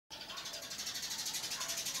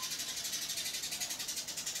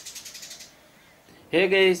Hey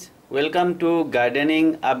guys, welcome to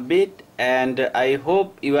Gardening Upbeat, and I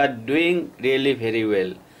hope you are doing really very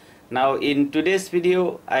well. Now in today's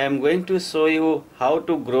video I am going to show you how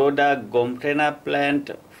to grow the Gomphrena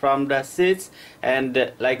plant from the seeds,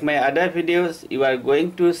 and like my other videos you are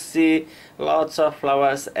going to see lots of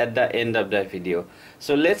flowers at the end of the video.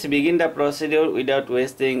 So let's begin the procedure without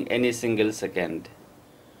wasting any single second.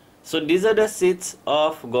 So these are the seeds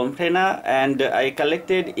of Gomphrena, and I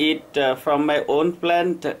collected it from my own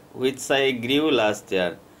plant which I grew last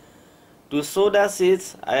year. To sow the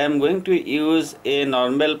seeds, I am going to use a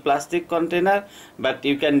normal plastic container, but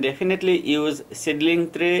you can definitely use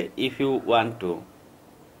seedling tray if you want to.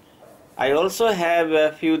 I also have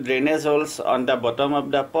a few drainage holes on the bottom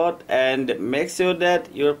of the pot, and make sure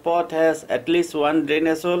that your pot has at least one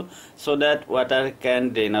drainage hole so that water can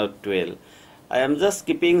drain out well. I am just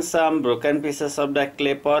keeping some broken pieces of the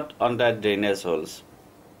clay pot on the drainage holes.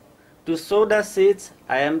 To sow the seeds,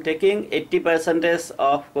 I am taking 80%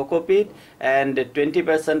 of coco peat and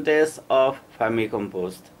 20% of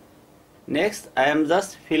vermicompost. Next, I am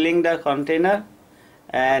just filling the container,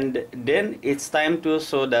 and then it's time to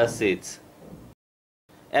sow the seeds.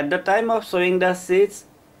 At the time of sowing the seeds,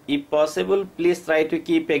 if possible, please try to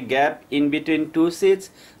keep a gap in between two seeds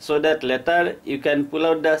so that later you can pull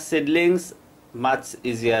out the seedlings much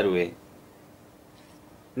easier way.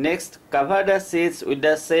 Next, cover the seeds with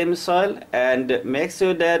the same soil and make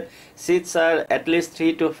sure that seeds are at least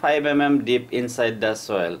 3 to 5 mm deep inside the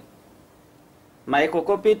soil. My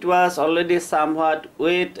coco peat was already somewhat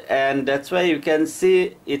wet, and that's why you can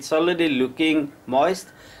see it's already looking moist,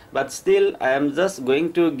 but still I am just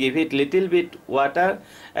going to give it little bit water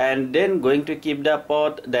and then going to keep the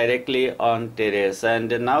pot directly on terrace. And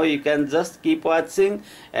now you can just keep watching,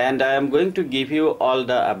 and I am going to give you all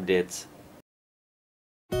the updates.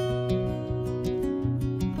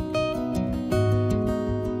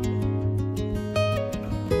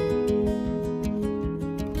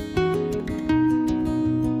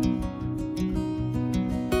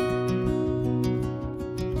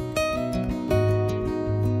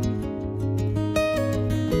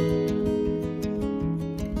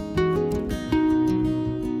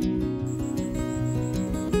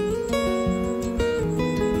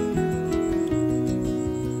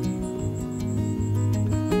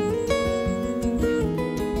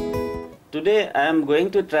 Today I am going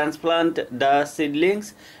to transplant the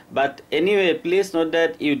seedlings, but anyway, please note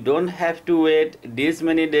that you don't have to wait these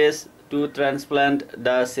many days to transplant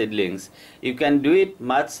the seedlings. You can do it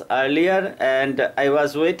much earlier, and I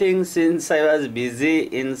was waiting since I was busy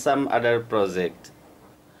in some other project.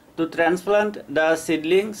 To transplant the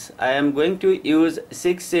seedlings, I am going to use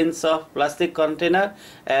 6 inches of plastic container,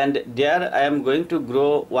 and there I am going to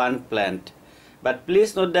grow one plant. But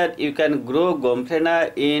please note that you can grow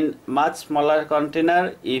Gomphrena in much smaller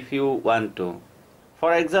container if you want to.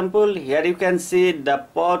 For example, here you can see the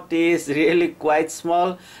pot is really quite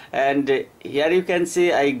small, and here you can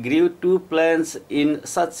see I grew 2 plants in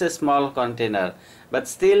such a small container. But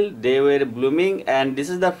still they were blooming, and this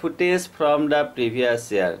is the footage from the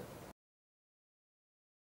previous year.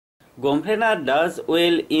 Gomphrena does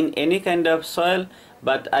well in any kind of soil,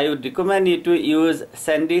 but I would recommend you to use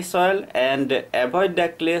sandy soil and avoid the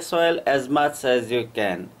clay soil as much as you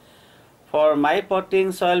can. For my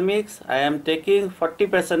potting soil mix, I am taking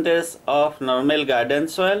 40% of normal garden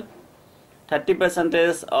soil,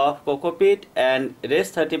 30% of coco peat, and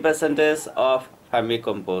rest 30% of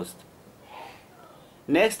vermicompost.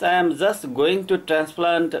 Next, I am just going to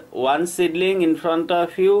transplant one seedling in front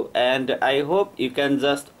of you, and I hope you can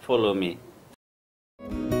just follow me.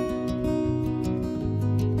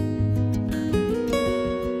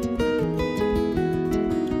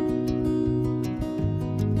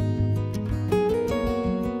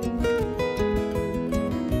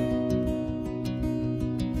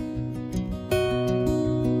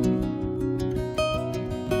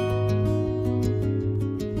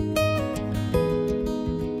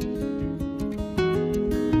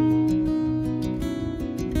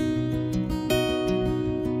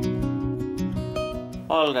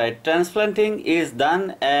 Alright, transplanting is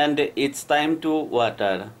done and it's time to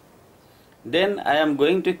water. Then I am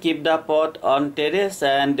going to keep the pot on terrace,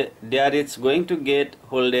 and there it's going to get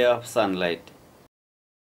whole day of sunlight.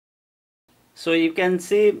 So you can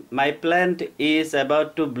see my plant is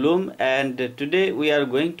about to bloom, and today we are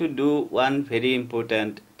going to do one very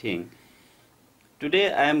important thing.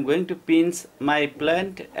 Today I am going to pinch my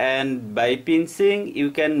plant, and by pinching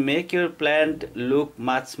you can make your plant look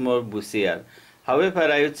much more bushier. However,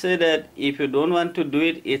 I would say that if you don't want to do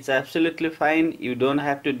it, it's absolutely fine. You don't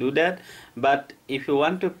have to do that. But if you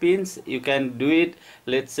want to pinch, you can do it,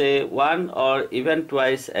 let's say, one or even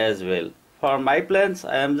twice as well. For my plants,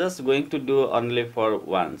 I am just going to do only for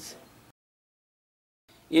once.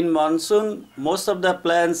 In monsoon, most of the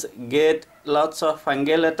plants get lots of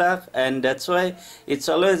fungal attack, and that's why it's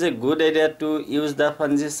always a good idea to use the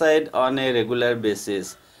fungicide on a regular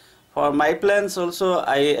basis. For my plants also,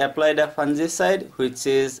 I apply the fungicide, which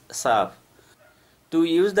is SAF. To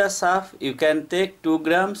use the SAF, you can take 2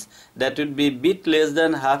 grams, that would be bit less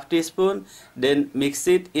than half teaspoon, then mix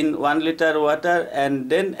it in 1 liter water and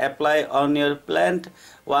then apply on your plant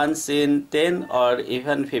once in 10 or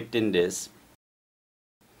even 15 days.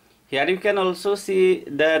 Here you can also see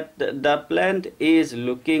that the plant is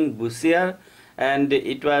looking bushier and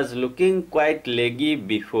it was looking quite leggy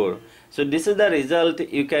before. So this is the result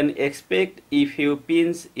you can expect if you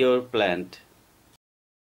pinch your plant.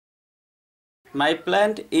 My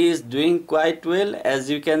plant is doing quite well, as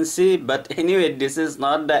you can see, but anyway, this is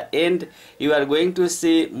not the end. You are going to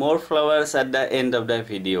see more flowers at the end of the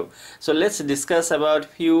video. So let's discuss about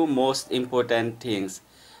few most important things.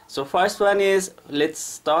 So first one is,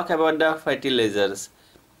 let's talk about the fertilizers.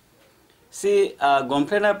 See,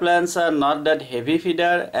 Gomphrena plants are not that heavy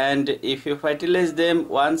feeder, and if you fertilize them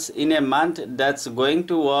once in a month, that's going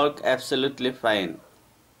to work absolutely fine.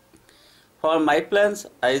 For my plants,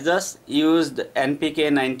 I just used NPK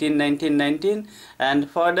 19-19-19, and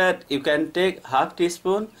for that you can take half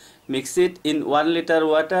teaspoon, mix it in 1 liter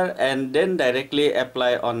water and then directly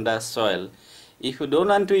apply on the soil. If you don't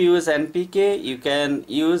want to use NPK, you can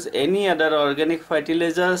use any other organic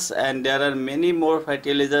fertilizers, and there are many more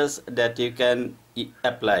fertilizers that you can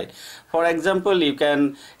apply. For example, you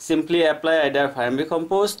can simply apply either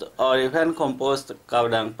vermicompost or even compost cow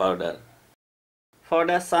dung powder. For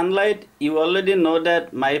the sunlight, you already know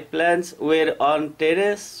that my plants were on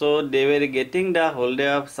terrace, so they were getting the whole day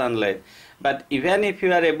of sunlight. But even if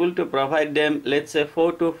you are able to provide them, let's say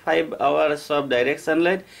 4 to 5 hours of direct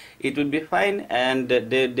sunlight, it would be fine, and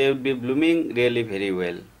they would be blooming really very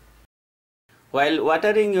well. While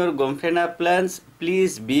watering your Gomphrena plants,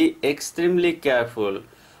 please be extremely careful.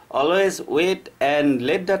 Always wait and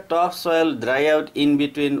let the topsoil dry out in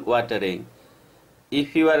between watering.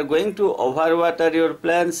 If you are going to overwater your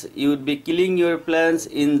plants, you would be killing your plants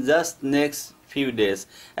in just next few days.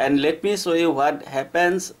 And let me show you what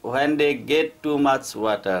happens when they get too much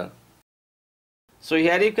water. So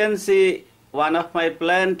here you can see one of my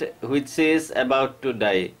plant which is about to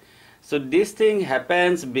die. So this thing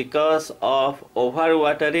happens because of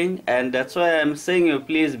overwatering, and that's why I am saying you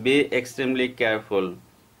please be extremely careful.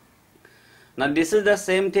 Now this is the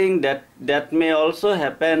same thing that may also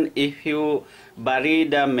happen if you bury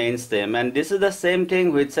the main stem, and this is the same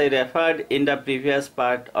thing which I referred in the previous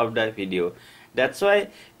part of the video. That's why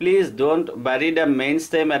please don't bury the main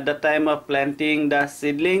stem at the time of planting the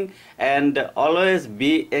seedling, and always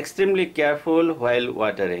be extremely careful while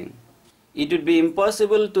watering. It would be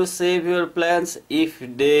impossible to save your plants if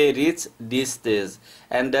they reach this stage,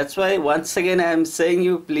 and that's why once again I am saying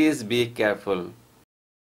you please be careful.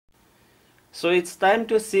 So it's time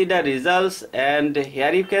to see the results, and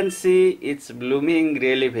here you can see it's blooming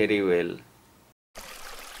really very well.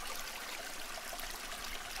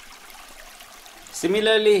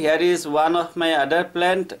 Similarly, here is one of my other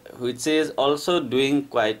plant which is also doing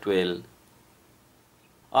quite well.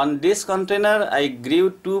 On this container I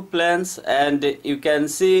grew 2 plants, and you can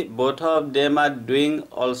see both of them are doing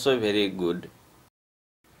also very good.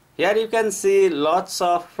 Here you can see lots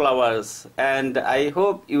of flowers, and I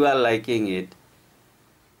hope you are liking it.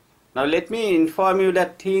 Now let me inform you the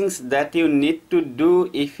things that you need to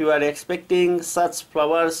do if you are expecting such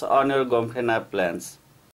flowers on your Gomphrena plants.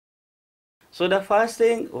 So the first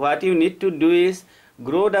thing what you need to do is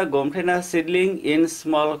grow the Gomphrena seedling in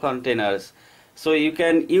small containers. So you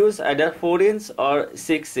can use either 4-inch or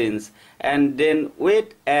 6-inch, and then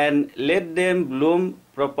wait and let them bloom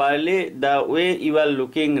properly the way you are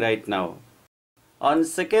looking right now. On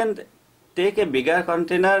second, take a bigger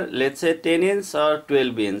container, let's say 10-inch or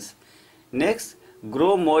 12-inch. Next,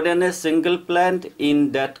 grow more than a single plant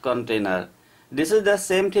in that container. This is the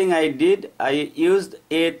same thing I did. I used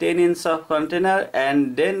a 10-inch of container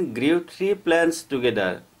and then grew 3 plants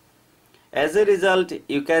together. As a result,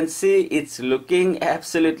 you can see it's looking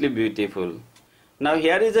absolutely beautiful. Now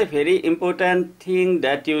here is a very important thing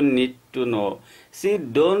that you need to know. See,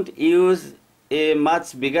 don't use a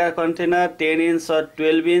much bigger container, 10-inch or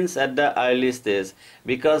 12-inch at the early stage,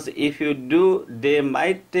 because if you do, they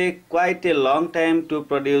might take quite a long time to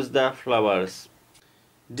produce the flowers.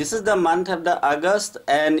 This is the month of the August,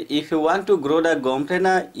 and if you want to grow the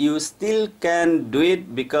Gomphrena, you still can do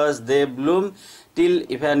it because they bloom till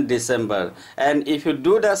even December. And if you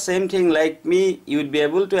do the same thing like me, you would be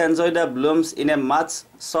able to enjoy the blooms in a much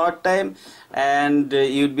short time, and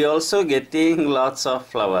you'd be also getting lots of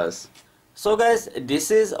flowers. So guys,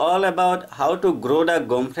 this is all about how to grow the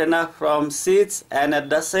Gomphrena from seeds, and at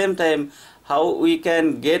the same time how we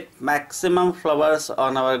can get maximum flowers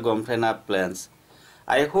on our Gomphrena plants.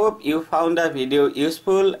 I hope you found the video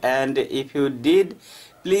useful, and if you did,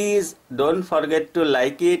 please don't forget to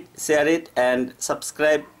like it, share it and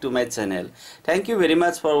subscribe to my channel. Thank you very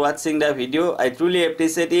much for watching the video. I truly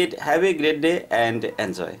appreciate it. Have a great day and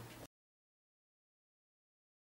enjoy.